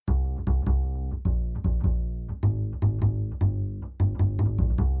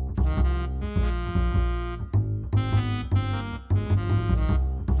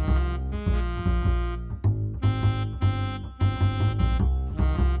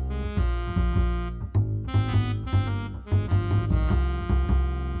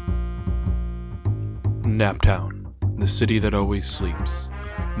Naptown, the city that always sleeps.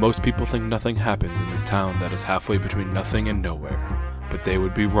 Most people think nothing happens in this town that is halfway between nothing and nowhere, but they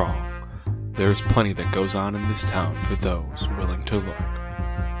would be wrong. There is plenty that goes on in this town for those willing to look.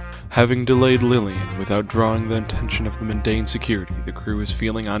 Having delayed Lillian without drawing the attention of the mundane security, the crew is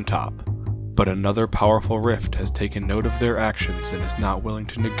feeling on top. But another powerful rift has taken note of their actions and is not willing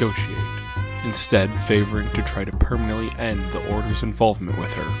to negotiate, instead favoring to try to permanently end the Order's involvement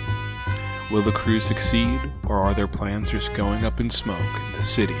with her. Will the crew succeed, or are their plans just going up in smoke in the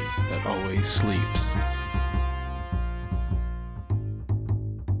city that always sleeps?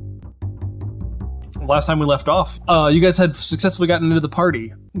 Last time we left off, you guys had successfully gotten into the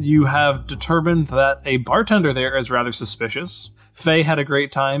party. You have determined that a bartender there is rather suspicious. Faye had a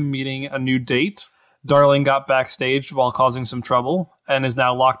great time meeting a new date. Darling got backstage while causing some trouble and is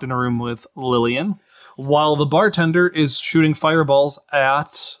now locked in a room with Lillian, while the bartender is shooting fireballs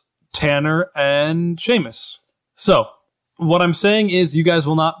at Tanner and Seamus. So, what I'm saying is you guys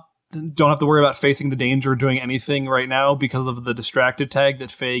don't have to worry about facing the danger or doing anything right now because of the distracted tag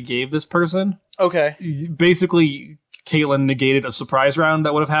that Faye gave this person. Okay. Basically, Caitlin negated a surprise round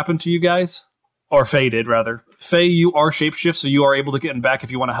that would have happened to you guys. Or Faye did, rather. Faye, you are shapeshift, so you are able to get in back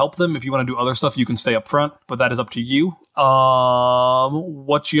if you want to help them. If you want to do other stuff, you can stay up front, but that is up to you.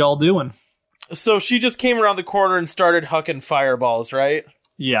 What y'all doing? So she just came around the corner and started hucking fireballs, right?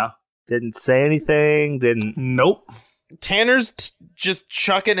 Yeah. Didn't say anything, Nope. Tanner's just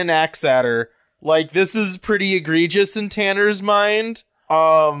chucking an axe at her. Like, this is pretty egregious in Tanner's mind.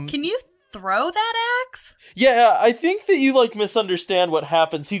 Can you throw that axe? Yeah, I think that you, misunderstand what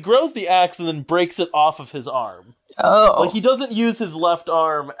happens. He grows the axe and then breaks it off of his arm. Oh. He doesn't use his left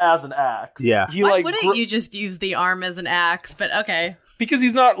arm as an axe. Yeah. Why wouldn't you just use the arm as an axe? But okay. Because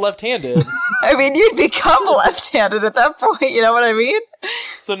he's not left-handed. I mean, you'd become left-handed at that point, you know what I mean?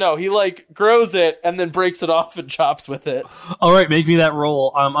 So no, he grows it and then breaks it off and chops with it. All right, make me that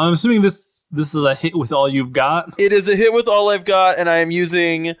roll. I'm assuming this is a hit with all you've got. It is a hit with all I've got, and I am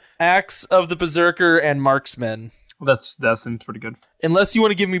using Axe of the Berserker and Marksman. That seems pretty good. Unless you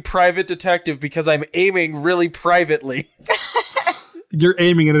want to give me Private Detective, because I'm aiming really privately. You're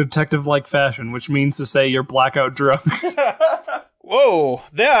aiming in a detective-like fashion, which means to say you're blackout drunk. Whoa,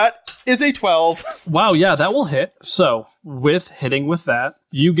 that is a 12. Wow, yeah, that will hit. So, with hitting with that,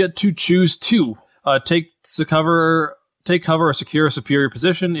 you get to choose two. Take cover or secure a superior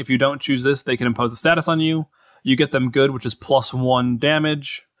position. If you don't choose this, they can impose a status on you. You get them good, which is +1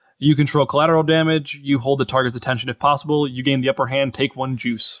 damage. You control collateral damage. You hold the target's attention if possible. You gain the upper hand, take 1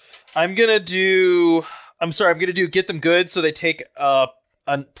 juice. I'm gonna do get them good, so they take a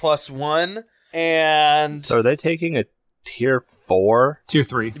 +1. And So are they taking a tier 4? Tier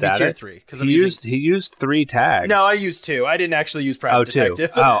 3. Status? Tier 3. Because He used 3 tags. No, I used 2. I didn't actually use Private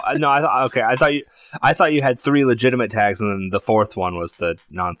Detective. Oh, no, I thought you had 3 legitimate tags, and then the 4th one was the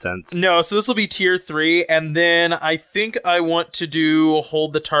nonsense. No, so this will be tier 3, and then I think I want to do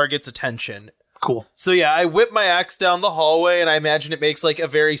hold the target's attention. Cool. So yeah, I whip my axe down the hallway, and I imagine it makes a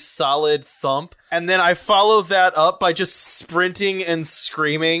very solid thump, and then I follow that up by just sprinting and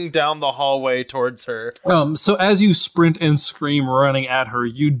screaming down the hallway towards her. So as you sprint and scream running at her,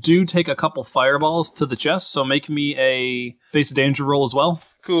 you do take a couple fireballs to the chest, so make me a face of danger roll as well.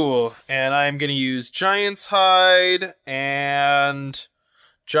 Cool, and I'm gonna use Giant's Hide and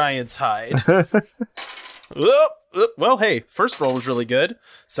Giant's Hide. Well, hey, first roll was really good.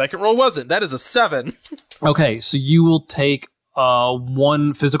 Second roll wasn't. That is a 7. Okay, so you will take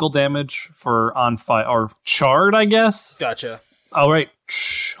 1 physical damage for on fire or charred, I guess. Gotcha. All right.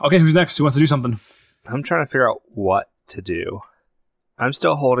 Okay, who's next? Who wants to do something? I'm trying to figure out what to do. I'm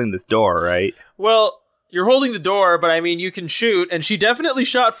still holding this door, right? Well, you're holding the door, but I mean, you can shoot, and she definitely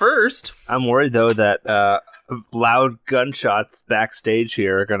shot first. I'm worried, though, that loud gunshots backstage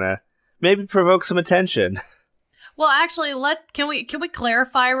here are gonna maybe provoke some attention. Well, actually, can we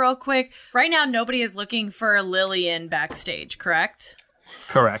clarify real quick? Right now, nobody is looking for Lillian backstage, correct?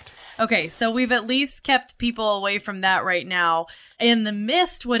 Correct. Okay, so we've at least kept people away from that right now. And the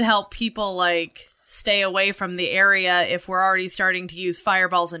mist would help people, stay away from the area if we're already starting to use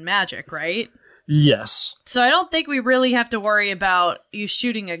fireballs and magic, right? Yes. So I don't think we really have to worry about you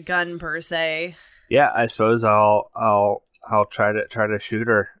shooting a gun, per se. Yeah, I suppose I'll try to shoot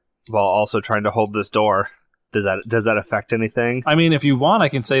her while also trying to hold this door. Does that affect anything? I mean, if you want, I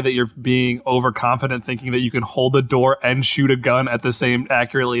can say that you're being overconfident, thinking that you can hold the door and shoot a gun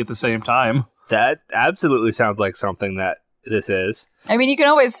accurately at the same time. That absolutely sounds like something that this is. I mean, you can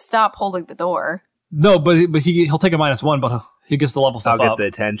always stop holding the door. No, but he'll take a -1, but he gets the level stuff I'll up. get the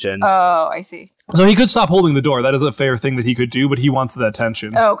attention. Oh, I see. So he could stop holding the door. That is a fair thing that he could do, but he wants the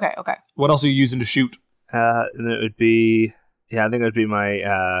attention. Oh, okay. What else are you using to shoot? And it would be, I think it would be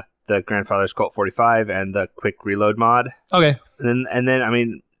my the Grandfather's Colt 45 and the Quick Reload mod. Okay. And then I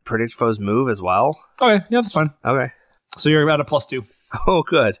mean, predict foes move as well. Okay, yeah, that's fine. Okay. So you're at a +2. Oh,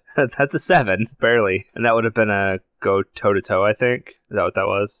 good. That's a 7, barely. And that would have been a go toe-to-toe, I think. Is that what that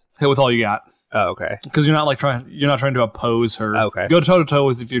was? Hit with all you got. Oh, okay. Because you're not trying to oppose her. Okay. Go toe-to-toe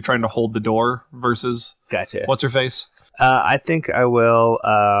is if you're trying to hold the door versus... Gotcha. What's her face? I think I will...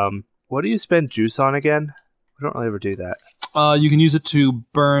 what do you spend juice on again? We don't really ever do that. You can use it to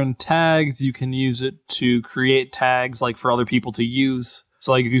burn tags. You can use it to create tags, like, for other people to use.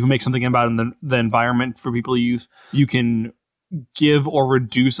 So, like, you can make something about the environment for people to use. You can give or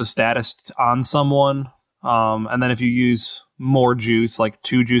reduce a status on someone. And then if you use more juice, like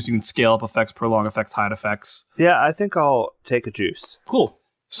 2 juice, you can scale up effects, prolong effects, hide effects. Yeah, I think I'll take a juice. Cool.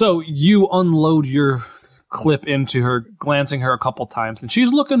 So you unload your clip into her, glancing her a couple times, and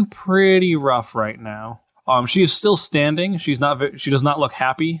she's looking pretty rough right now. She is still standing. She does not look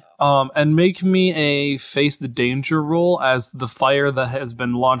happy. And make me a face the danger roll as the fire that has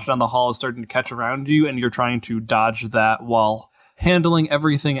been launched down the hall is starting to catch around you, and you're trying to dodge that while handling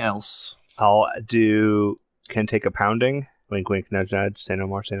everything else. I'll do can take a pounding. Wink, wink, nudge, nudge. Say no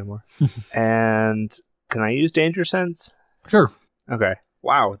more, say no more. And can I use danger sense? Sure. Okay.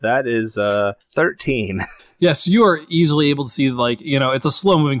 Wow, that is 13. Yes, you are easily able to see, like, it's a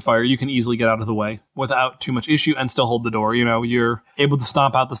slow-moving fire. You can easily get out of the way without too much issue and still hold the door. You're able to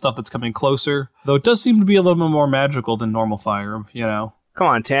stomp out the stuff that's coming closer, though it does seem to be a little bit more magical than normal fire, Come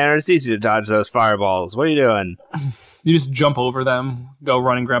on, Tanner, it's easy to dodge those fireballs. What are you doing? You just jump over them, go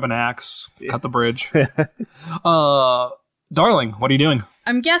run and grab an axe, cut the bridge. Darling, what are you doing?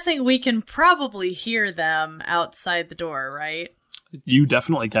 I'm guessing we can probably hear them outside the door, right? You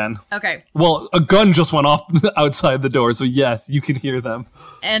definitely can. Okay. Well, a gun just went off outside the door, so yes, you can hear them.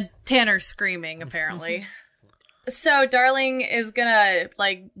 And Tanner's screaming, apparently. So Darling is gonna,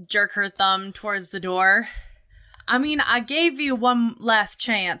 jerk her thumb towards the door. I mean, I gave you one last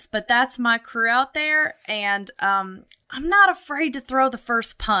chance, but that's my crew out there, and I'm not afraid to throw the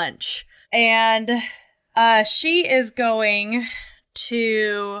first punch. And she is going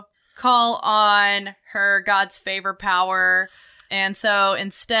to call on her God's favor power. And so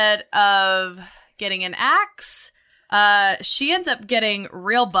instead of getting an axe, she ends up getting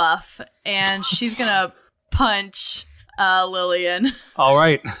real buff, and she's gonna punch Lillian. All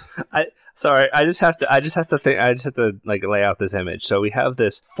right. I just have to lay out this image. So we have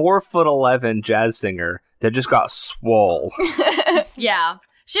this 4'11" jazz singer that just got swole. Yeah.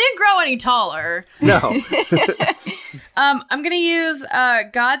 She didn't grow any taller. No. I'm going to use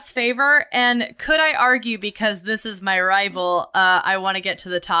God's favor, and could I argue, because this is my rival, I want to get to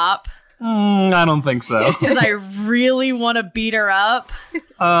the top? I don't think so. Because I really want to beat her up?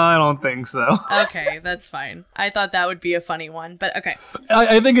 I don't think so. Okay, that's fine. I thought that would be a funny one, but okay.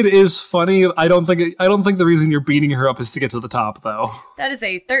 I think it is funny. I don't think the reason you're beating her up is to get to the top, though. That is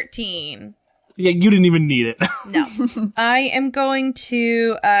a 13. Yeah, you didn't even need it. No. I am going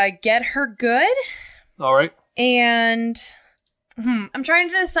to get her good. All right. And I'm trying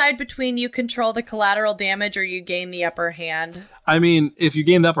to decide between you control the collateral damage or you gain the upper hand. I mean, if you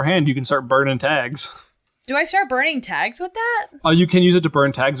gain the upper hand, you can start burning tags. Do I start burning tags with that? You can use it to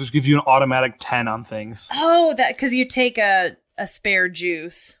burn tags, which gives you an automatic 10 on things. Oh, that because you take a spare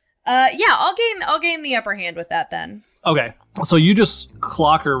juice. Yeah, I'll gain the upper hand with that then. Okay, so you just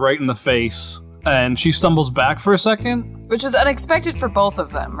clock her right in the face, and she stumbles back for a second. Which was unexpected for both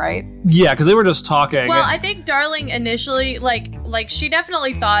of them, right? Yeah, because they were just talking. Well, I think Darling initially, like she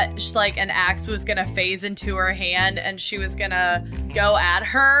definitely thought an axe was gonna phase into her hand and she was gonna go at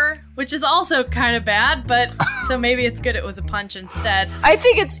her, which is also kind of bad. But so maybe it's good it was a punch instead. I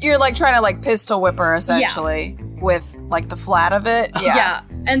think you're trying to pistol whip her essentially with the flat of it. Yeah. Yeah.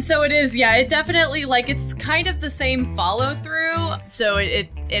 And so it is. Yeah, it definitely it's kind of the same follow through. So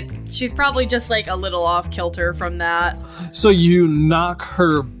she's probably just a little off kilter from that. So you knock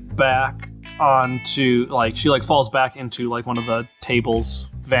her back onto, she falls back into one of the tables,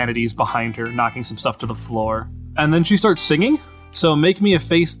 vanities behind her, knocking some stuff to the floor. And then she starts singing. So make me a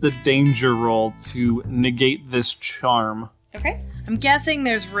face the danger roll to negate this charm. Okay. I'm guessing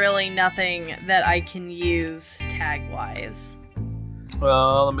there's really nothing that I can use tag-wise.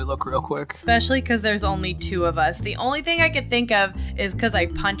 Let me look real quick. Especially because there's only 2 of us. The only thing I could think of is because I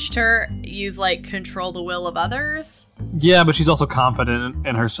punched her, use control the will of others. Yeah, but she's also confident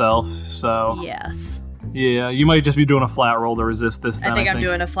in herself, so... Yes. Yeah, you might just be doing a flat roll to resist this. I think I'm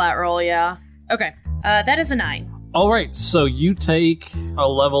doing a flat roll, yeah. Okay, that is a 9. Alright, so you take a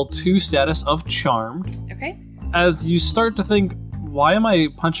level 2 status of Charmed. Okay. As you start to think, why am I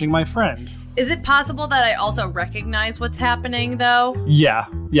punching my friend? Is it possible that I also recognize what's happening, though? Yeah.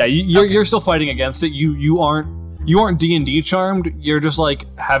 You're still fighting against it. You aren't D&D charmed. You're just like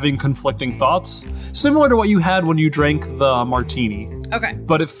having conflicting thoughts, similar to what you had when you drank the martini. Okay.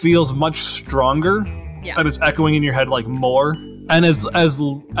 But it feels much stronger. Yeah. And it's echoing in your head like more. And as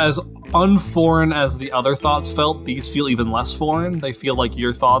unforeign as the other thoughts felt, these feel even less foreign. They feel like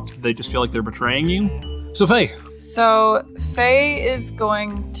your thoughts. They just feel like they're betraying you. So Faye. So Faye is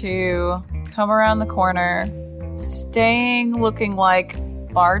going to come around the corner, staying looking like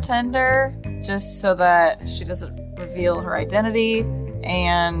bartender, just so that she doesn't reveal her identity.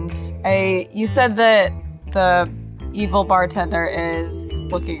 And you said that the evil bartender is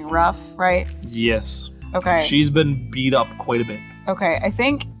looking rough, right? Yes. Okay. She's been beat up quite a bit. Okay, I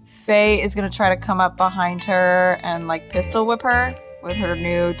think Faye is gonna try to come up behind her and like pistol whip her with her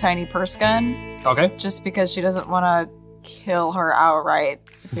new tiny purse gun. Okay. Just because she doesn't want to kill her outright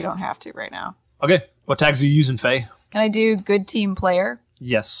if we don't have to right now. Okay. What tags are you using, Faye? Can I do good team player?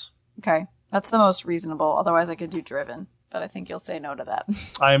 Yes. Okay. That's the most reasonable. Otherwise, I could do driven. But I think you'll say no to that.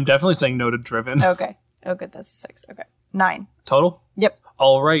 I am definitely saying no to driven. Okay. Oh, good. That's a 6. Okay. 9. Total? Yep.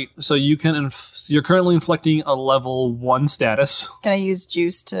 All right. So you're currently inflicting a level 1 status. Can I use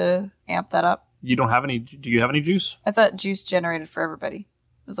juice to amp that up? You don't have any. Do you have any juice? I thought juice generated for everybody.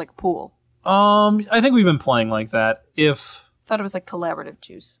 It was like a pool. I think we've been playing like that. I thought it was like collaborative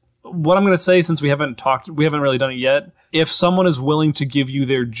juice. What I'm going to say, since we haven't really done it yet, if someone is willing to give you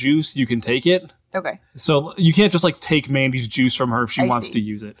their juice, you can take it. Okay. So you can't just like take Mandy's juice from her if she wants to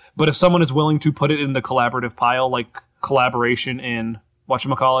use it. But if someone is willing to put it in the collaborative pile, like collaboration in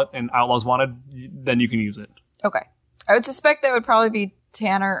whatchamacallit and Outlaws Wanted, then you can use it. Okay. I would suspect that would probably be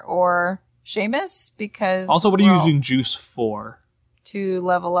Tanner or Seamus because... Also, what are you using juice for? To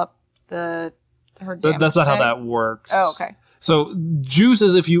level up her damage. That's not tag? how that works. Oh, okay. So juice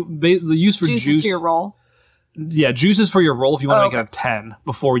is the use for juice is to your roll. Yeah, juice is for your roll if you want to make okay. it a 10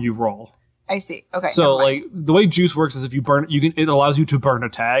 before you roll. I see. Okay. So like the way juice works is if you burn, it allows you to burn a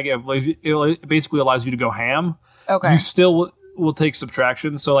tag. It basically allows you to go ham. Okay. You still will take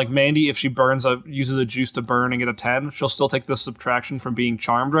subtraction. So like Mandy, if she uses a juice to burn and get a 10, she'll still take the subtraction from being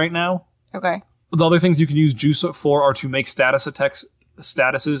charmed right now. Okay. The other things you can use juice for are to make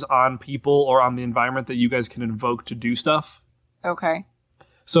statuses on people or on the environment that you guys can invoke to do stuff. Okay.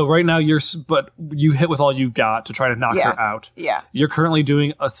 So right now but you hit with all you got to try to knock her out. Yeah. You're currently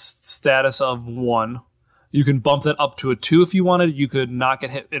doing a status of 1. You can bump that up to a 2 if you wanted. You could not get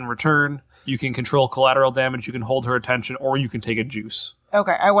hit in return. You can control collateral damage. You can hold her attention, or you can take a juice.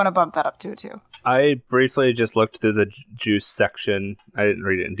 Okay, I want to bump that up to a 2. I briefly just looked through the juice section. I didn't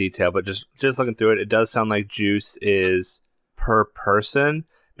read it in detail, but just looking through it does sound like juice is per person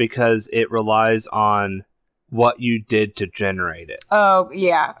because it relies on what you did to generate it. Oh,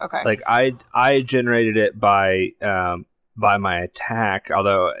 yeah, okay. Like I generated it by my attack,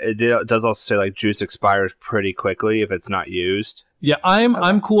 although it does also say like juice expires pretty quickly if it's not used. Yeah,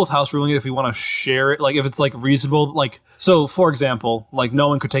 I'm cool with house ruling it if we want to share it. Like if it's like reasonable, like so. For example, like no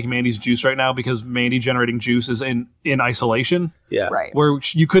one could take Mandy's juice right now because Mandy generating juice is in isolation. Yeah, right. Where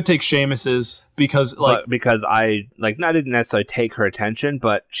you could take Seamus's because I didn't necessarily take her attention,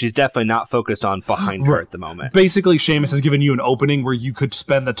 but she's definitely not focused on behind her at the moment. Basically, Seamus has given you an opening where you could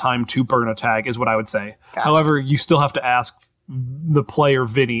spend the time to burn a tag, is what I would say. Gotcha. However, you still have to ask the player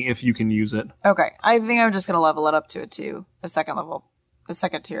Vinny if you can use it. Okay, I think I'm just going to level it up to a 2, a second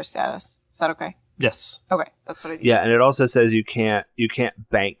tier status. Is that okay? Yes. Okay, that's what I do. Yeah, and it also says you can't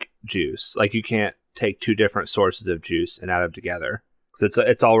bank juice. Like you can't take 2 different sources of juice and add them together. Because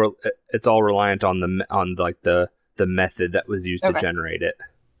it's all reliant on the method that was used to generate it.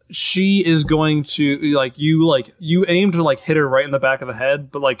 She is going to you aim to hit her right in the back of the head,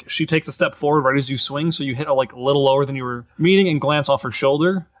 but she takes a step forward right as you swing, so you hit a little lower than you were meaning and glance off her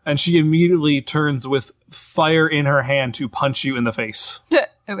shoulder, and she immediately turns with fire in her hand to punch you in the face.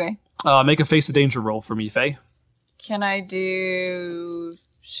 Okay. Make a face of danger roll for me, Faye. Can I do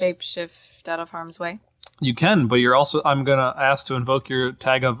shapeshift out of harm's way? You can, but I'm gonna ask to invoke your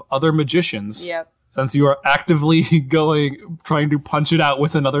tag of other magicians. Yep. Since you are actively trying to punch it out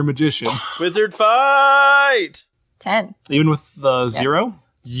with another magician. Wizard fight! 10. Even with the 0,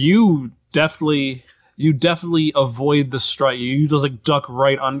 you definitely avoid the strike. You just duck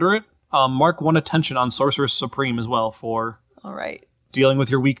right under it. Mark 1 attention on Sorceress Supreme as well for all right. Dealing with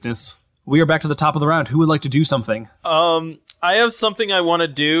your weakness. We are back to the top of the round. Who would like to do something? I have something I want to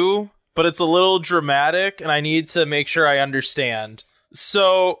do, but it's a little dramatic, and I need to make sure I understand.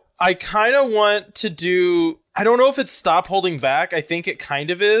 So I kind of want to do... I don't know if it's stop holding back. I think it kind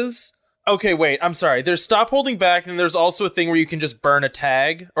of is. Okay, wait, I'm sorry. There's stop holding back, and there's also a thing where you can just burn a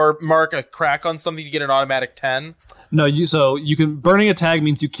tag or mark a crack on something to get an automatic 10. No, burning a tag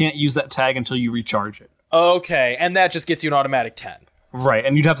means you can't use that tag until you recharge it. Okay, and that just gets you an automatic 10. Right,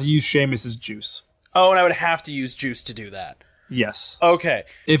 and you'd have to use Seamus's juice. Oh, and I would have to use juice to do that. Yes. Okay.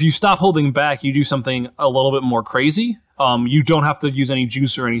 If you stop holding back, you do something a little bit more crazy. You don't have to use any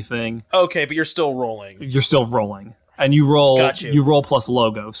juice or anything. Okay, but you're still rolling. You're still rolling. And you roll you roll plus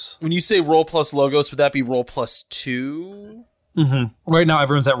logos. When you say roll plus logos, would that be roll plus 2? Mm-hmm. Right now,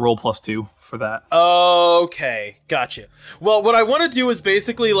 everyone's at roll plus 2 for that. Okay, gotcha. Well, what I want to do is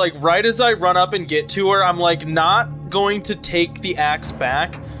basically, like, right as I run up and get to her, I'm, like, not going to take the axe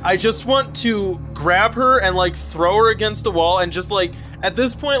back. I just want to grab her and, like, throw her against a wall and just, like, at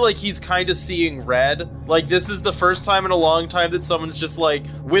this point, like, he's kind of seeing red. Like, this is the first time in a long time that someone's just, like,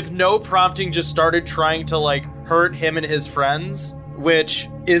 with no prompting, just started trying to, like, hurt him and his friends, which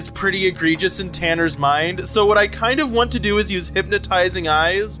is pretty egregious in Tanner's mind. So what I kind of want to do is use hypnotizing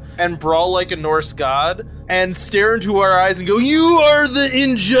eyes and brawl like a Norse god and stare into our eyes and go, "You are the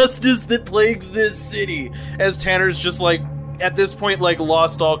injustice that plagues this city," as Tanner's just, like, at this point, like,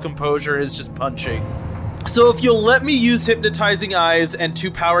 lost all composure, is just punching. So if you'll let me use hypnotizing eyes and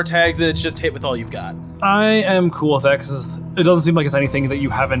 2 power tags, then it's just hit with all you've got. I am cool with that because it doesn't seem like it's anything that you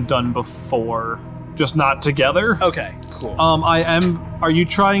haven't done before. Just not together. Okay, cool. Are you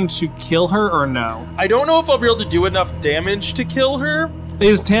trying to kill her or no? I don't know if I'll be able to do enough damage to kill her.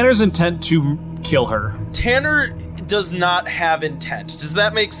 Is Tanner's intent to kill her? Tanner does not have intent. Does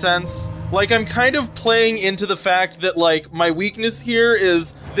that make sense? Like, I'm kind of playing into the fact that, like, my weakness here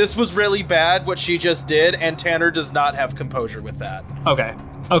is this was really bad, what she just did, and Tanner does not have composure with that. Okay.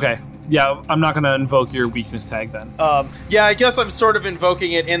 Yeah, I'm not going to invoke your weakness tag then. Yeah, I guess I'm sort of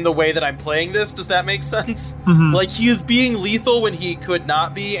invoking it in the way that I'm playing this. Does that make sense? Mm-hmm. Like, he is being lethal when he could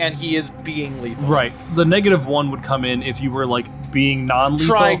not be, and he is being lethal. Right. The -1 would come in if you were, like, being non-lethal.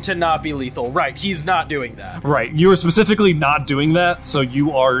 Trying to not be lethal. Right, he's not doing that. Right. You are specifically not doing that, so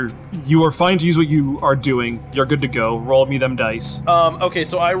you are fine to use what you are doing. You're good to go. Roll me them dice. Okay,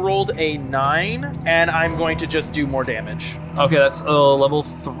 so I rolled a 9, and I'm going to just do more damage. Okay, that's a level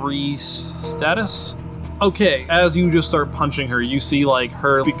 3 status. Okay, as you just start punching her, you see, like,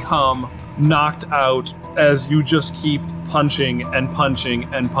 her become knocked out as you just keep punching and punching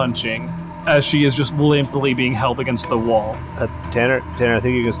and punching, as she is just limply being held against the wall. Tanner, I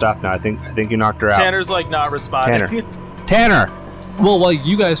think you can stop now. I think you knocked her out. Tanner's, like, not responding. Tanner! Well, while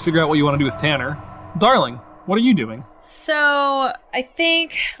you guys figure out what you want to do with Tanner, Darling, what are you doing? So, I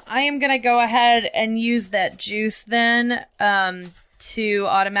think I am going to go ahead and use that juice then to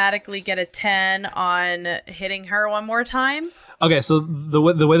automatically get a 10 on hitting her one more time. Okay, so the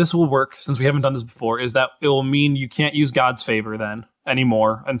way this will work, since we haven't done this before, is that it will mean you can't use God's favor then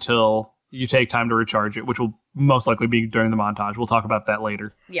anymore until you take time to recharge it, which will most likely be during the montage. We'll talk about that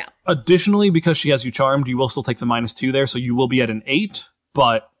later. Yeah. Additionally, because she has you charmed, you will still take the -2 there, so you will be at an 8,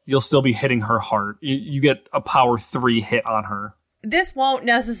 but you'll still be hitting her hard. You get a power 3 hit on her. This won't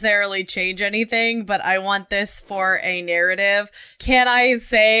necessarily change anything, but I want this for a narrative. Can I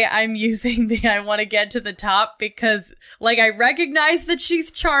say I'm using the I want to get to the top because, like, I recognize that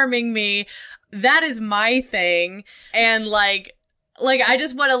she's charming me. That is my thing. And, like I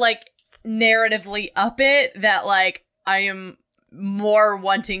just want to, like, narratively up it that, like, I am more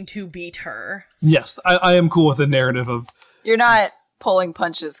wanting to beat her. Yes, I am cool with the narrative of... You're not pulling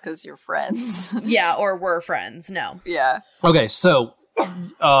punches because you're friends. Yeah, or we're friends. No. Yeah. Okay, so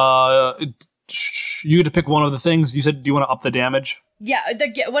you get to pick one of the things. You said, do you want to up the damage? Yeah,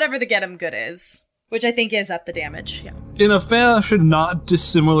 whatever the get 'em good is, which I think is up the damage. Yeah. In a fashion not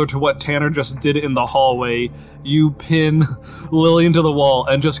dissimilar to what Tanner just did in the hallway, you pin Lily into the wall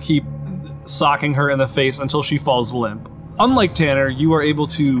and just keep socking her in the face until she falls limp. Unlike Tanner, you are able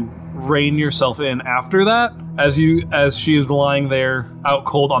to rein yourself in after that, as she is lying there out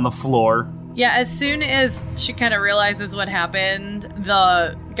cold on the floor. Yeah, as soon as she kind of realizes what happened,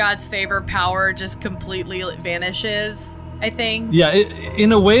 the God's favor power just completely vanishes, I think. Yeah,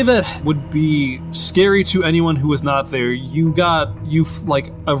 in a way that would be scary to anyone who was not there.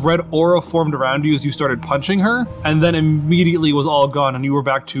 Like a red aura formed around you as you started punching her, and then immediately was all gone, and you were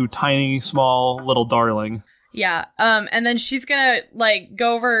back to tiny, small, little Darling. Yeah, and then she's gonna, like,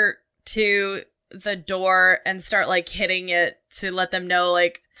 go over to the door and start, like, hitting it to let them know,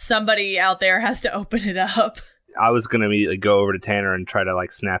 like, somebody out there has to open it up. I was gonna immediately go over to Tanner and try to,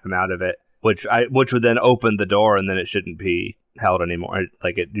 like, snap him out of it, which would then open the door, and then it shouldn't be held anymore.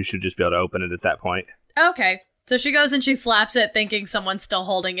 Like, you should just be able to open it at that point. Okay. So she goes and she slaps it thinking someone's still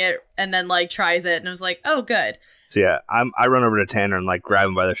holding it, and then, like, tries it, and it was like, oh, good. So yeah, I run over to Tanner and like grab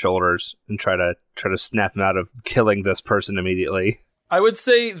him by the shoulders and try to snap him out of killing this person immediately. I would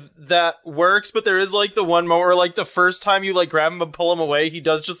say that works, but there is like the one moment where like the first time you like grab him and pull him away, he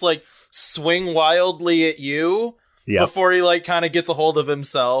does just like swing wildly at you before he like kind of gets a hold of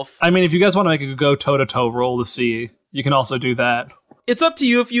himself. I mean, if you guys want to make a go toe-to-toe roll to see, you can also do that. It's up to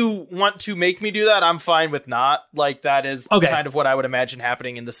you if you want to make me do that. I'm fine with not. Like, that is kind of what I would imagine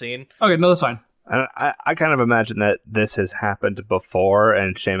happening in the scene. Okay, no, that's fine. I kind of imagine that this has happened before,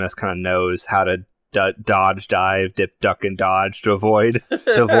 and Seamus kind of knows how to dodge, dive, dip, duck, and dodge to avoid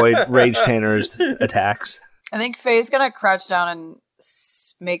Rage Tanner's attacks. I think Faye's gonna crouch down and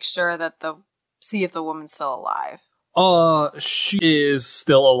make sure that see if the woman's still alive. She is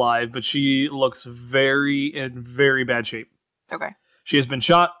still alive, but she looks in very bad shape. Okay. She has been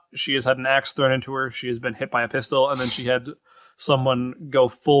shot, she has had an axe thrown into her, she has been hit by a pistol, and then she had someone go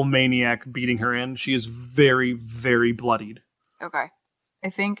full maniac beating her in. She is very, very bloodied. Okay. I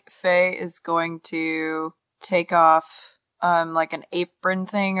think Faye is going to take off like an apron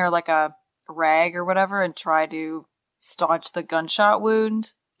thing or like a rag or whatever and try to staunch the gunshot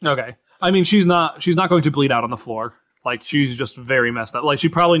wound. Okay. I mean, she's not going to bleed out on the floor. Like, she's just very messed up. Like, she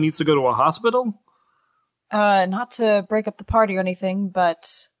probably needs to go to a hospital. Not to break up the party or anything,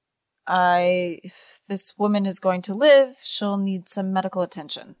 but if this woman is going to live, she'll need some medical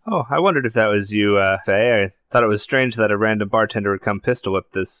attention. Oh, I wondered if that was you, Faye. I thought it was strange that a random bartender would come pistol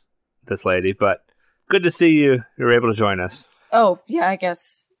whip this lady, but good to see you were able to join us. Oh, yeah, I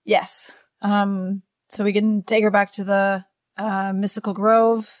guess. Yes. So we can take her back to the Mystical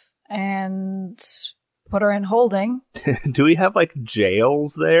Grove and put her in holding. Do we have, like,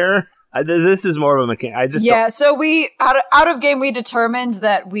 jails there? This is more of a mechanic. So we out of game we determined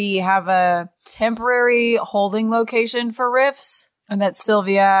that we have a temporary holding location for rifts, and that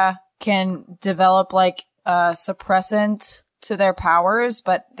Sylvia can develop like a suppressant to their powers,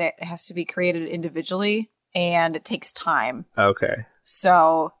 but that has to be created individually, and it takes time. Okay.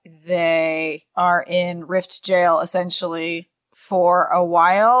 So they are in Rift Jail essentially for a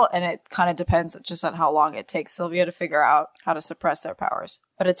while, and it kind of depends just on how long it takes Sylvia to figure out how to suppress their powers.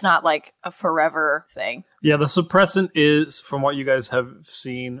 But it's not like a forever thing. Yeah, the suppressant is, from what you guys have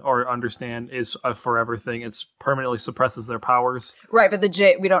seen or understand, is a forever thing. It permanently suppresses their powers. Right, but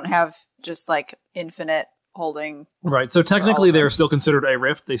we don't have just like infinite holding. Right, so technically they're still considered a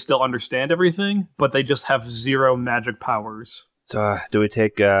rift. They still understand everything, but they just have zero magic powers. So do we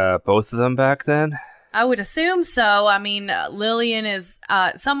take both of them back then? I would assume so. I mean, Lillian is,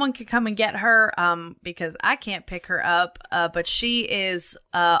 someone could come and get her, because I can't pick her up, but she is,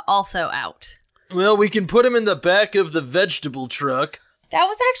 also out. Well, we can put him in the back of the vegetable truck. That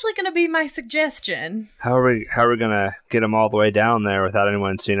was actually going to be my suggestion. How are we gonna get him all the way down there without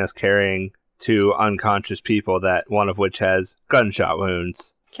anyone seeing us carrying two unconscious people, that one of which has gunshot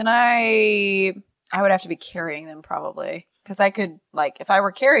wounds? I would have to be carrying them probably. Because I could, like, if I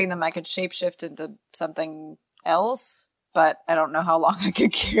were carrying them, I could shapeshift into something else, but I don't know how long I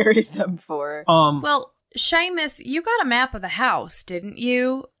could carry them for. Well, Seamus, you got a map of the house, didn't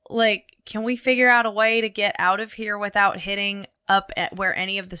you? Like, can we figure out a way to get out of here without hitting up at where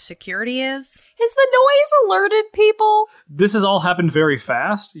any of the security is? Has the noise alerted people? This has all happened very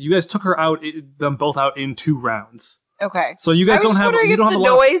fast. You guys took them both out in 2 rounds. Okay. So you guys don't have... I was wondering if the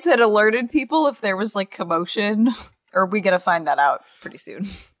noise had alerted people, if there was, like, commotion... Or are we going to find that out pretty soon?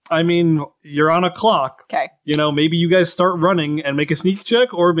 I mean, you're on a clock. Okay. You know, maybe you guys start running and make a sneak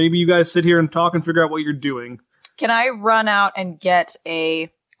check, or maybe you guys sit here and talk and figure out what you're doing. Can I run out and get a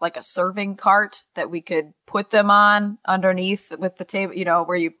serving cart that we could put them on underneath with the table, you know,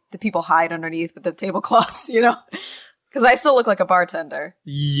 where the people hide underneath with the tablecloths, you know? Because I still look like a bartender.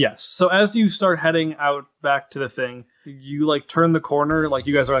 Yes. So as you start heading out back to the thing, you, like, turn the corner, like,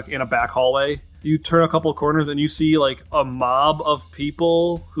 you guys are, like, in a back hallway. You turn a couple corners and you see, like, a mob of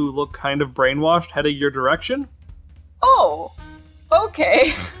people who look kind of brainwashed heading your direction. Oh,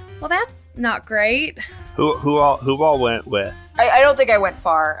 okay. Well, that's not great. Who all went with? I don't think I went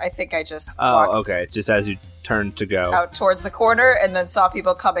far. I think I just walked okay. Just as you turned to go out towards the corner and then saw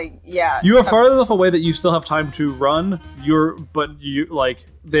people coming. Yeah. You are far enough away that you still have time to run.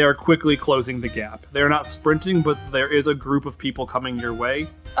 They are quickly closing the gap. They're not sprinting, but there is a group of people coming your way.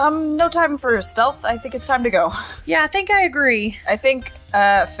 No time for stealth. I think it's time to go. Yeah, I think I agree. I think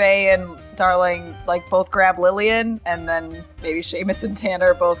Faye and Darling both grab Lillian, and then maybe Seamus and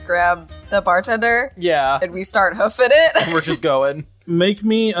Tanner both grab the bartender. Yeah. And we start hoofing it. We're just going. Make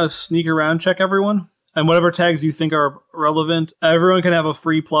me a sneak around check, everyone. And whatever tags you think are relevant, everyone can have a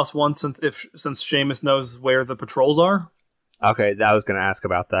free +1 since Seamus knows where the patrols are. Okay, I was going to ask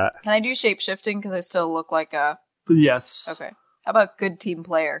about that. Can I do shape-shifting because I still look like a Yes. Okay. How about good team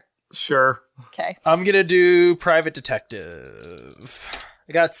player? Sure. Okay. I'm gonna do private detective.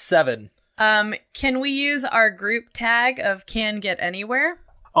 I got 7. Can we use our group tag of can get anywhere?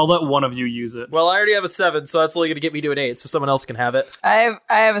 I'll let one of you use it. Well, I already have a 7, so that's only gonna get me to an 8. So someone else can have it. I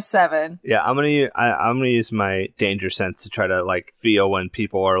have a 7. Yeah, I'm gonna use my danger sense to try to like feel when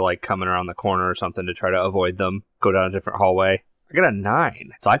people are like coming around the corner or something to try to avoid them. Go down a different hallway. I got a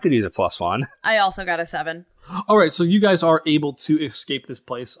 9, so I could use a +1. I also got a 7. All right, so you guys are able to escape this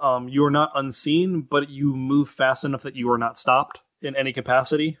place. You are not unseen, but you move fast enough that you are not stopped in any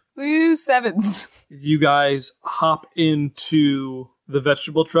capacity. Woo, 7s. You guys hop into the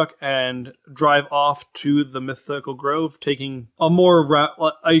vegetable truck and drive off to the mythical grove, taking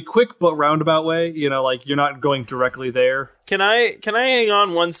a quick but roundabout way. You know, like you're not going directly there. Can I hang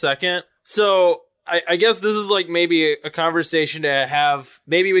on 1 second? So I guess this is like maybe a conversation to have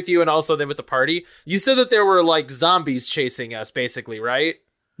maybe with you and also then with the party. You said that there were like zombies chasing us, basically, right?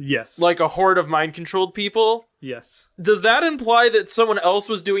 Yes. Like a horde of mind-controlled people? Yes. Does that imply that someone else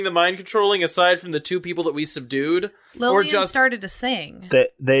was doing the mind controlling aside from the 2 people that we subdued? Lillian started to sing.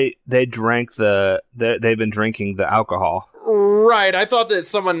 They drank they've been drinking the alcohol. Right, I thought that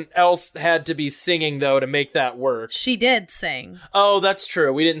someone else had to be singing, though, to make that work. She did sing. Oh, that's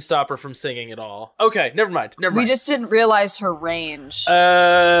true. We didn't stop her from singing at all. Okay, never mind. We just didn't realize her range.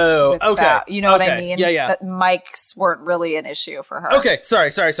 Oh, okay. That. You know what I mean? Yeah. That mics weren't really an issue for her. Okay,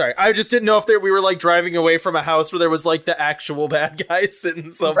 sorry. I just didn't know if we were, like, driving away from a house where there was, like, the actual bad guy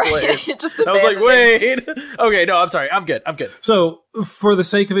sitting someplace. Right. Just I was like, wait. Okay, no, I'm sorry. I'm good. So, for the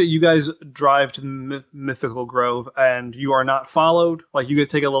sake of it, you guys drive to the Mythical Grove, and you are not followed. Like, you could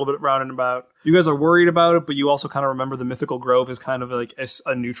take a little bit round and about. You guys are worried about it, but you also kind of remember the Mythical Grove is kind of like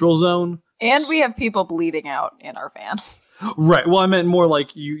a neutral zone. And we have people bleeding out in our van. Right. Well, I meant more like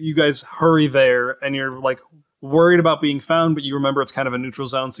you guys hurry there, and you're, like, worried about being found, but you remember it's kind of a neutral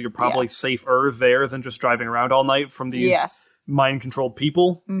zone, so you're probably safer there than just driving around all night from these mind-controlled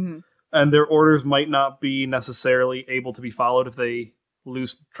people. Mm-hmm. And their orders might not be necessarily able to be followed if they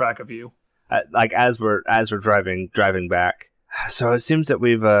lose track of you. Like as we're driving back. So it seems that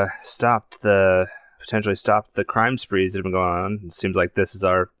we've potentially stopped the crime sprees that have been going on. It seems like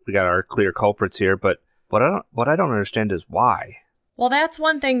we got our clear culprits here, but what I don't understand is why. Well, that's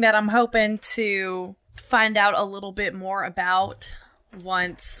one thing that I'm hoping to find out a little bit more about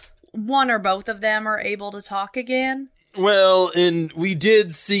once one or both of them are able to talk again. Well, and we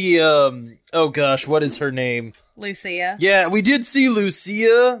did see, oh gosh, what is her name? Lucia. Yeah, we did see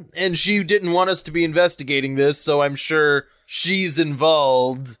Lucia, and she didn't want us to be investigating this, so I'm sure she's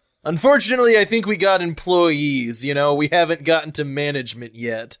involved. Unfortunately, I think we got employees, we haven't gotten to management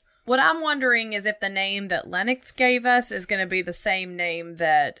yet. What I'm wondering is if the name that Lennox gave us is going to be the same name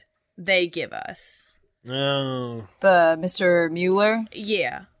that they give us. Oh. The Mr. Mueller?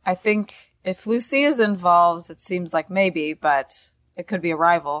 Yeah. I think if Lucia's involved, it seems like maybe, but it could be a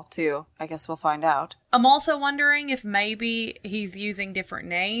rival, too. I guess we'll find out. I'm also wondering if maybe he's using different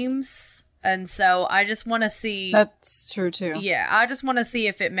names, and so I just want to see... That's true, too. Yeah, I just want to see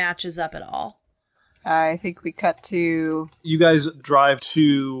if it matches up at all. I think we cut to... You guys drive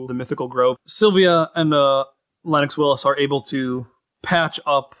to the Mythical Grove. Sylvia and Lennox Willis are able to patch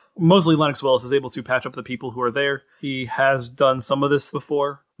up... Mostly Lennox Willis is able to patch up the people who are there. He has done some of this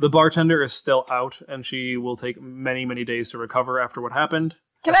before. The bartender is still out, and she will take many, many days to recover after what happened.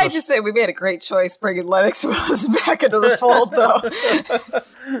 Can I just say we made a great choice bringing Lennox Willis back into the fold,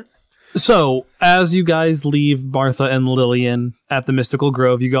 though? So, as you guys leave Martha and Lillian at the Mystical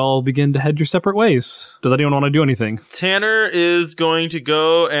Grove, you all begin to head your separate ways. Does anyone want to do anything? Tanner is going to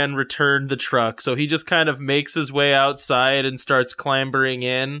go and return the truck, so he just kind of makes his way outside and starts clambering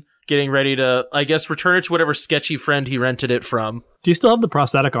in, getting ready to, I guess, return it to whatever sketchy friend he rented it from. Do you still have the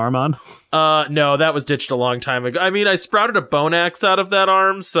prosthetic arm on? No, that was ditched a long time ago. I mean, I sprouted a bone axe out of that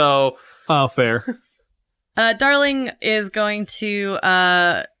arm, so... Oh, fair. Darling is going to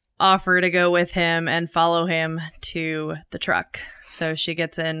offer to go with him and follow him to the truck. So she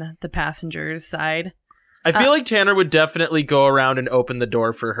gets in the passenger's side. I feel like Tanner would definitely go around and open the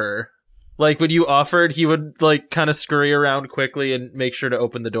door for her. Like, when you offered, he would, like, kind of scurry around quickly and make sure to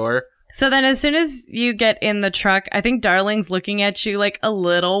open the door. So then as soon as you get in the truck, I think Darling's looking at you, like, a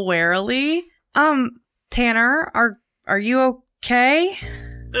little warily. Tanner, are you okay?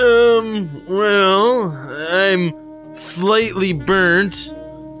 Well, I'm slightly burnt.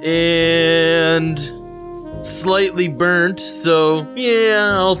 And slightly burnt, so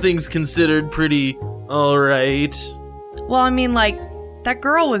yeah, all things considered, pretty alright. Well, I mean, like, that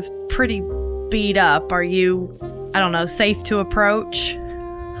girl was pretty beat up. Are you, I don't know, safe to approach?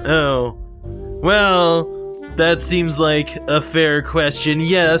 Oh, well, That seems like a fair question.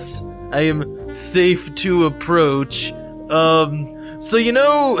 Yes, I am safe to approach. So you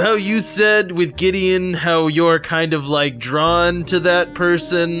know how you said with Gideon how you're kind of like drawn to that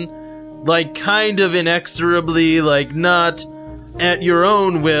person? Like kind of inexorably, like not at your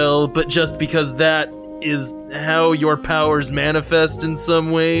own will, but just because that is how your powers manifest in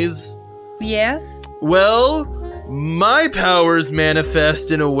some ways? Yes? Well, my powers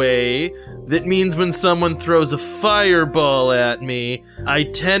manifest in a way that means when someone throws a fireball at me, I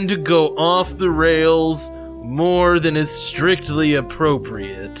tend to go off the rails more than is strictly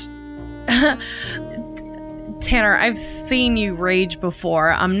appropriate. Tanner, I've seen you rage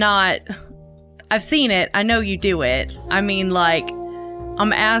before. I've seen it. I know you do it. I mean, like,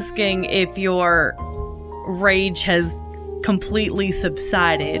 I'm asking if your rage has completely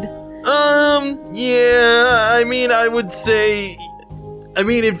subsided. Yeah, I mean, I would say... I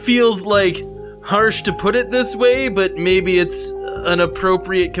mean, it feels, like, harsh to put it this way, but maybe it's an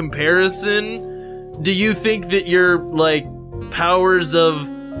appropriate comparison. Do you think that your, like, powers of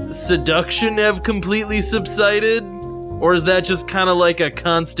seduction have completely subsided? Or is that just kind of like a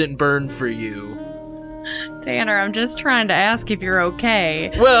constant burn for you? Tanner, I'm just trying to ask if you're okay.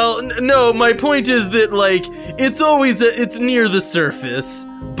 Well, no, my point is that, like, it's always, it's near the surface,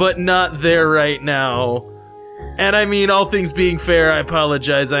 but not there right now. And I mean, all things being fair, I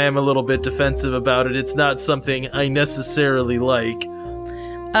apologize, I am a little bit defensive about it. It's not something I necessarily like.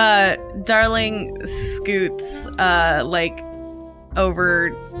 Darling scoots, like,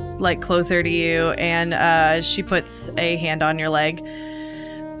 over, like, closer to you, and, she puts a hand on your leg.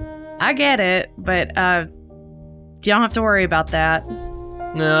 I get it, but, you don't have to worry about that.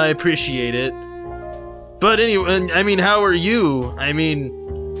 No, I appreciate it. But anyway, I mean, how are you? I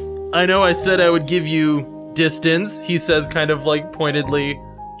mean, I know I said I would give you distance, he says, kind of, like, pointedly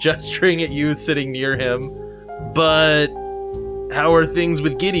gesturing at you sitting near him. But how are things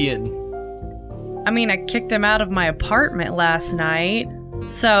with Gideon? I mean, I kicked him out of my apartment last night.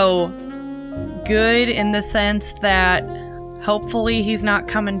 So, good in the sense that hopefully he's not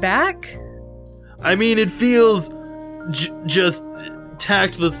coming back? I mean, it feels just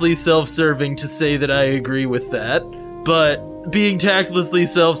tactlessly self-serving to say that I agree with that. But being tactlessly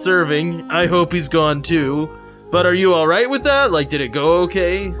self-serving, I hope he's gone too. But are you alright with that? Like, did it go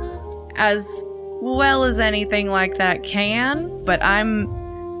okay? As well as anything like that can, but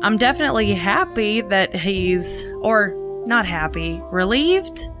I'm definitely happy that he's, or not happy,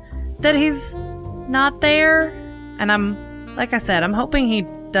 relieved that he's not there. And I'm, like I said, I'm hoping he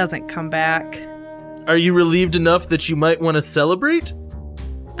doesn't come back. Are you relieved enough that you might want to celebrate?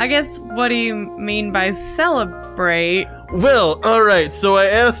 I guess, what do you mean by celebrate? Well, alright, so I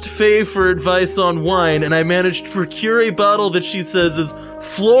asked Faye for advice on wine, and I managed to procure a bottle that she says is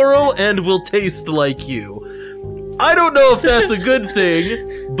floral and will taste like you. I don't know if that's a good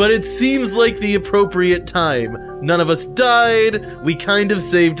thing, but it seems like the appropriate time. None of us died, we kind of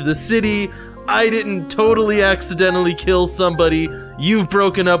saved the city, I didn't totally accidentally kill somebody, you've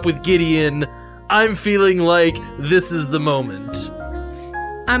broken up with Gideon, I'm feeling like this is the moment.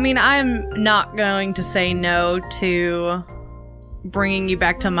 I mean, I'm not going to say no to bringing you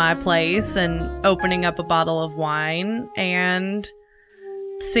back to my place and opening up a bottle of wine and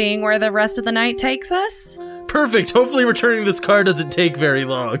seeing where the rest of the night takes us. Perfect. Hopefully returning this car doesn't take very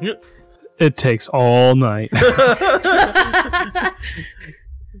long. It takes all night.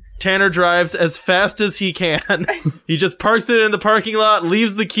 Tanner drives as fast as he can. He just parks it in the parking lot,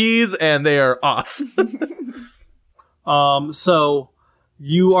 leaves the keys, and they are off. So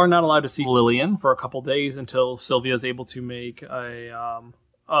you are not allowed to see Lillian for a couple days until Sylvia is able to make a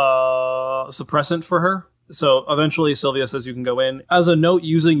suppressant for her. So eventually Sylvia says you can go in. As a note,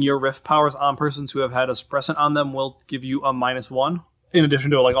 using your rift powers on persons who have had a suppressant on them will give you a -1 in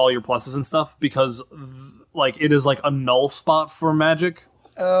addition to like all your pluses and stuff, because like it is like a null spot for magic.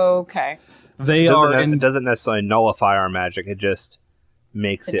 Okay. It doesn't necessarily nullify our magic, it just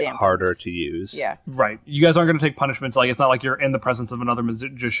makes it dampens. Harder to use. Yeah. Right. You guys aren't going to take punishments. Like, it's not like you're in the presence of another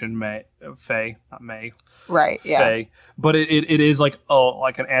magician, Faye. Not May. Right, yeah. Faye. But it is like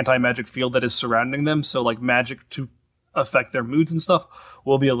an anti-magic field that is surrounding them. So, like, magic to affect their moods and stuff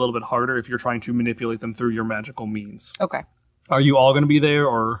will be a little bit harder if you're trying to manipulate them through your magical means. Okay. Are you all going to be there,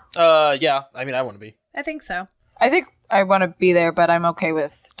 or? Yeah. I mean, I want to be. I think so. I think I want to be there, but I'm okay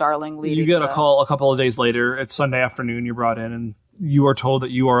with Darling leading. You get a call a couple of days later. It's Sunday afternoon. You're brought in, and you are told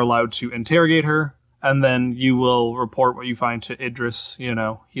that you are allowed to interrogate her, and then you will report what you find to Idris. You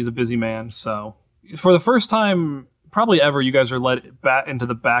know, he's a busy man. So for the first time probably ever, you guys are led back into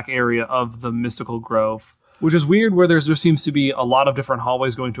the back area of the Mystical Grove, which is weird, where there seems to be a lot of different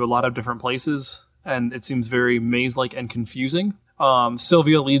hallways going to a lot of different places. and it seems very maze-like and confusing.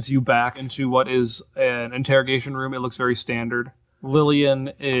 Sylvia leads you back into what is an interrogation room. It looks very standard.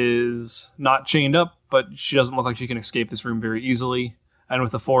 Lillian is not chained up, but she doesn't look like she can escape this room very easily. And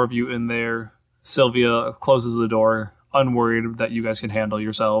with the four of you in there, Sylvia closes the door, unworried that you guys can handle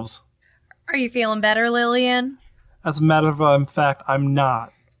yourselves. Are you feeling better, Lillian? As a matter of fact, I'm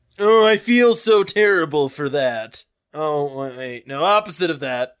not. Oh, I feel so terrible for that. Oh, wait, no, opposite of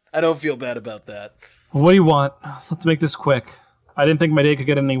that. I don't feel bad about that. What do you want? Let's make this quick. I didn't think my day could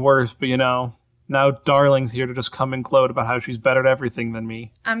get any worse, but now Darling's here to just come and gloat about how she's better at everything than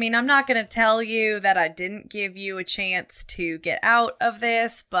me. I mean, I'm not going to tell you that I didn't give you a chance to get out of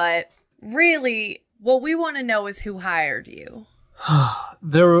this, but really, what we want to know is who hired you.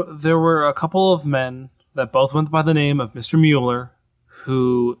 There were a couple of men that both went by the name of Mr. Mueller,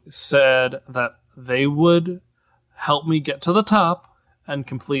 who said that they would help me get to the top and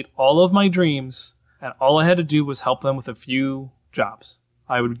complete all of my dreams, and all I had to do was help them with a few jobs.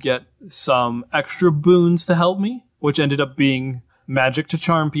 I would get some extra boons to help me, which ended up being magic to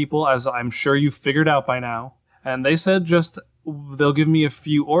charm people, as I'm sure you've figured out by now. And they said just they'll give me a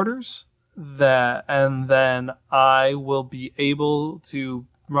few orders, and then I will be able to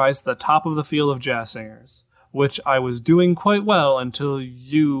rise to the top of the field of jazz singers, which I was doing quite well until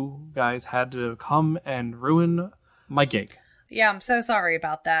you guys had to come and ruin my gig. Yeah, I'm so sorry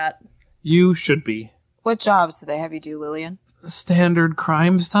about that. You should be. What jobs do they have you do, Lillian? Standard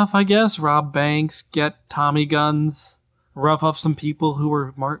crime stuff, I guess. Rob banks, get Tommy guns, rough up some people who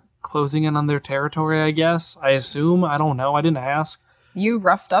were closing in on their territory, I guess. I assume. I don't know. I didn't ask. You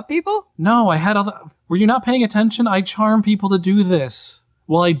roughed up people? No, I had other... Were you not paying attention? I charm people to do this.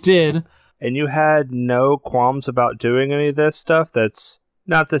 Well, I did. And you had no qualms about doing any of this stuff? That's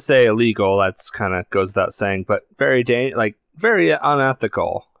not to say illegal, that's kind of goes without saying, but very very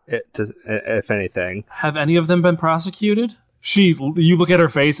unethical, if anything. Have any of them been prosecuted? You look at her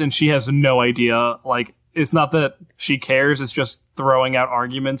face and she has no idea. Like, it's not that she cares, it's just throwing out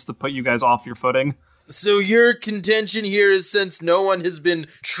arguments to put you guys off your footing. So your contention here is, since no one has been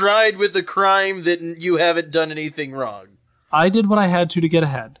tried with a crime, that you haven't done anything wrong. I did what I had to get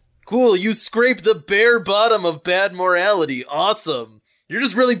ahead. Cool, you scraped the bare bottom of bad morality. Awesome. You're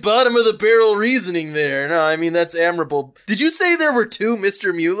just really bottom of the barrel reasoning there. No, I mean, that's admirable. Did you say there were two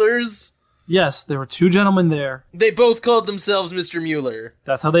Mr. Muellers? Yes, there were two gentlemen there. They both called themselves Mr. Mueller.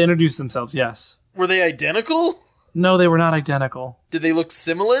 That's how they introduced themselves, yes. Were they identical? No, they were not identical. Did they look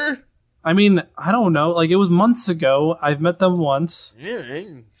similar? I mean, I don't know. Like, it was months ago. I've met them once. Yeah,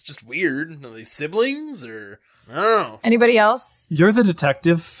 it's just weird. Are they siblings, or... I don't know. Anybody else? You're the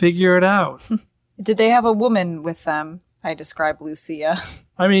detective. Figure it out. Did they have a woman with them? I described Lucia.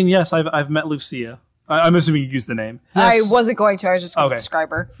 I mean, yes, I've met Lucia. I'm assuming you used the name. Yes. Yes. I wasn't going to. I was just going to describe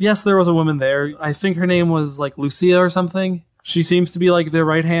her. Yes, there was a woman there. I think her name was, like, Lucia or something. She seems to be, like, their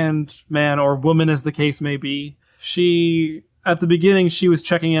right-hand man or woman, as the case may be. At the beginning, she was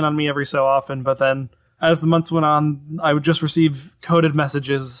checking in on me every so often, but then as the months went on, I would just receive coded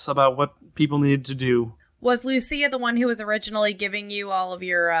messages about what people needed to do. Was Lucia the one who was originally giving you all of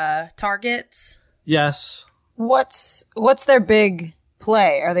your targets? Yes. What's their big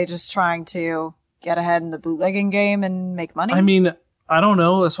play? Are they just trying to get ahead in the bootlegging game and make money? I mean, I don't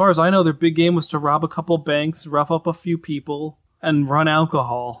know. As far as I know, their big game was to rob a couple banks, rough up a few people, and run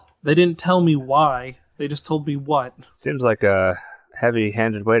alcohol. They didn't tell me why. They just told me what. Seems like a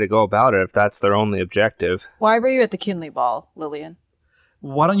heavy-handed way to go about it if that's their only objective. Why were you at the Kinley Ball, Lillian?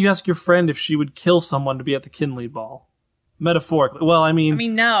 Why don't you ask your friend if she would kill someone to be at the Kinley Ball? Metaphorically. Well, I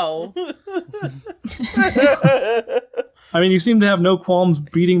mean, no. I mean, you seem to have no qualms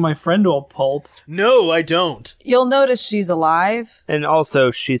beating my friend to a pulp. No, I don't. You'll notice she's alive. And also,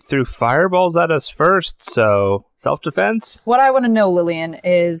 she threw fireballs at us first, so self-defense? What I want to know, Lillian,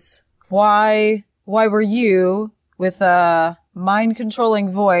 is why were you, with a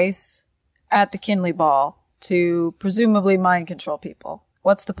mind-controlling voice, at the Kinley Ball to presumably mind control people?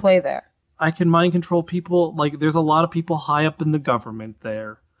 What's the play there? I can mind control people. Like, there's a lot of people high up in the government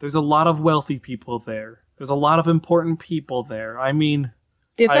there. There's a lot of wealthy people there. There's a lot of important people there. I mean...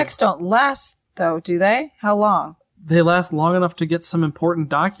 The effects don't last, though, do they? How long? They last long enough to get some important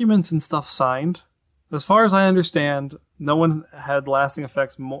documents and stuff signed. As far as I understand, no one had lasting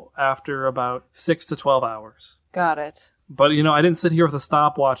effects after about 6 to 12 hours. Got it. But, I didn't sit here with a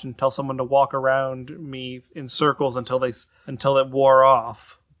stopwatch and tell someone to walk around me in circles until it wore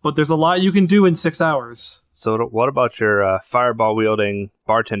off. But there's a lot you can do in 6 hours. So what about your fireball-wielding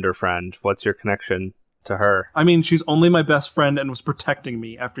bartender friend? What's your connection to her? I mean, she's only my best friend and was protecting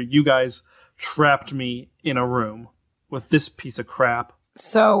me after you guys trapped me in a room with this piece of crap.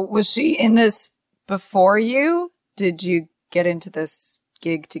 So was she in this before you? Did you get into this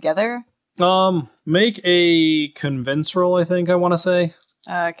gig together? Make a convince roll, I think I want to say.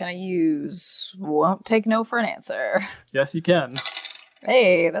 Can I use won't take no for an answer? Yes, you can.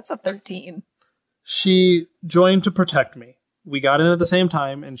 Hey, that's a 13. She joined to protect me. We got in at the same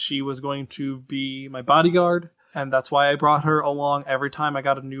time, and she was going to be my bodyguard, and that's why I brought her along every time I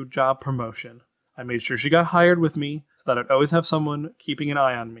got a new job promotion. I made sure she got hired with me so that I'd always have someone keeping an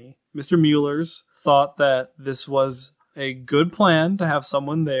eye on me. Mr. Mueller's thought that this was a good plan to have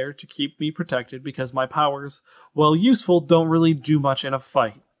someone there to keep me protected because my powers, while useful, don't really do much in a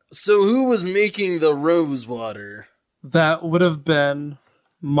fight. So who was making the rose water? That would have been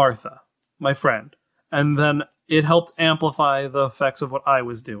Martha, my friend. And then it helped amplify the effects of what I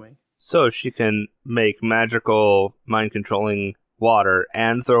was doing. So she can make magical, mind-controlling water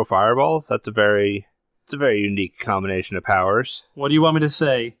and throw fireballs? It's a very unique combination of powers. What do you want me to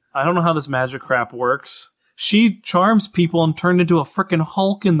say? I don't know how this magic crap works. She charms people and turned into a frickin'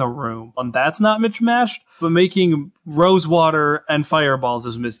 Hulk in the room. And that's not mismatched, but making rose water and fireballs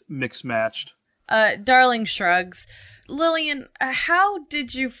is mixed-matched. Darling shrugs. Lillian, how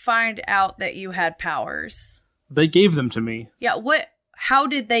did you find out that you had powers? They gave them to me. Yeah, how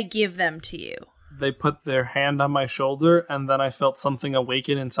did they give them to you? They put their hand on my shoulder, and then I felt something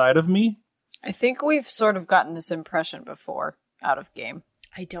awaken inside of me. I think we've sort of gotten this impression before, out of game.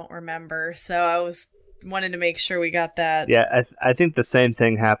 I don't remember, so I wanted to make sure we got that. Yeah, I think the same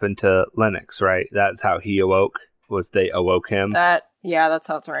thing happened to Lennox, right? That's how he awoke, was they awoke him. That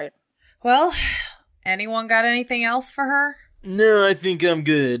sounds right. Well, anyone got anything else for her? No, I think I'm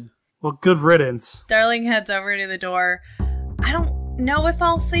good. Well, good riddance. Darling heads over to the door. I don't know if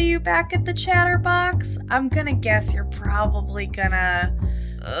I'll see you back at the Chatterbox. I'm gonna guess you're probably gonna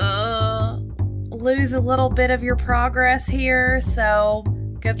lose a little bit of your progress here, so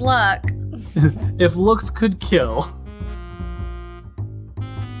good luck. If looks could kill.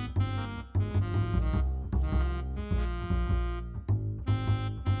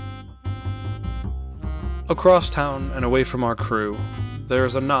 Across town and away from our crew, there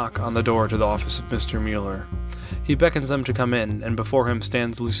is a knock on the door to the office of Mr. Mueller. He beckons them to come in, and before him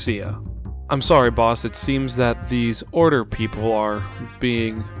stands Lucia. I'm sorry, boss, it seems that these order people are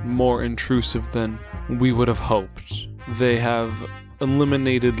being more intrusive than we would have hoped. They have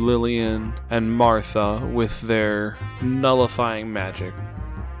eliminated Lillian and Martha with their nullifying magic.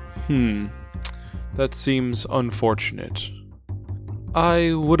 That seems unfortunate.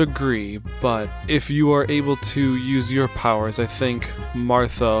 I would agree, but if you are able to use your powers, I think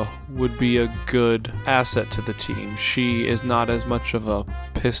Martha would be a good asset to the team. She is not as much of a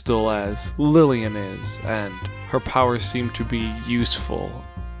pistol as Lillian is, and her powers seem to be useful,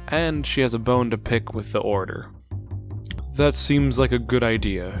 and she has a bone to pick with the Order. That seems like a good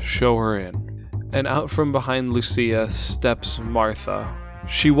idea. Show her in. And out from behind Lucia steps Martha.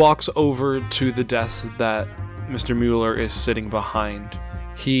 She walks over to the desk that Mr. Mueller is sitting behind.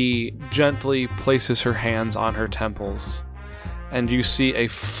 He gently places her hands on her temples, and you see a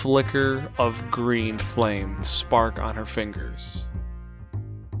flicker of green flame spark on her fingers.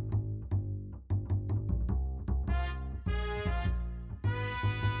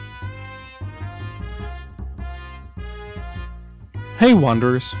 Hey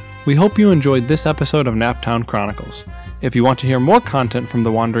Wanderers, we hope you enjoyed this episode of Naptown Chronicles. If you want to hear more content from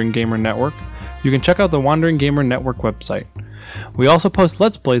the Wandering Gamer Network, you can check out the Wandering Gamer Network website. We also post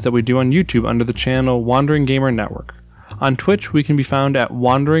Let's Plays that we do on YouTube under the channel Wandering Gamer Network. On Twitch, we can be found at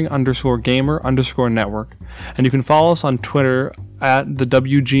wandering_gamer_network, and you can follow us on Twitter at the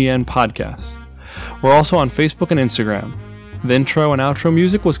WGN Podcast. We're also on Facebook and Instagram. The intro and outro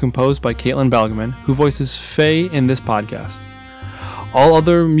music was composed by Caitlin Belgman, who voices Faye in this podcast. All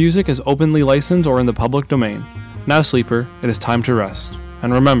other music is openly licensed or in the public domain. Now, sleeper, it is time to rest.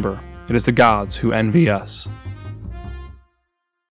 And remember, it is the gods who envy us.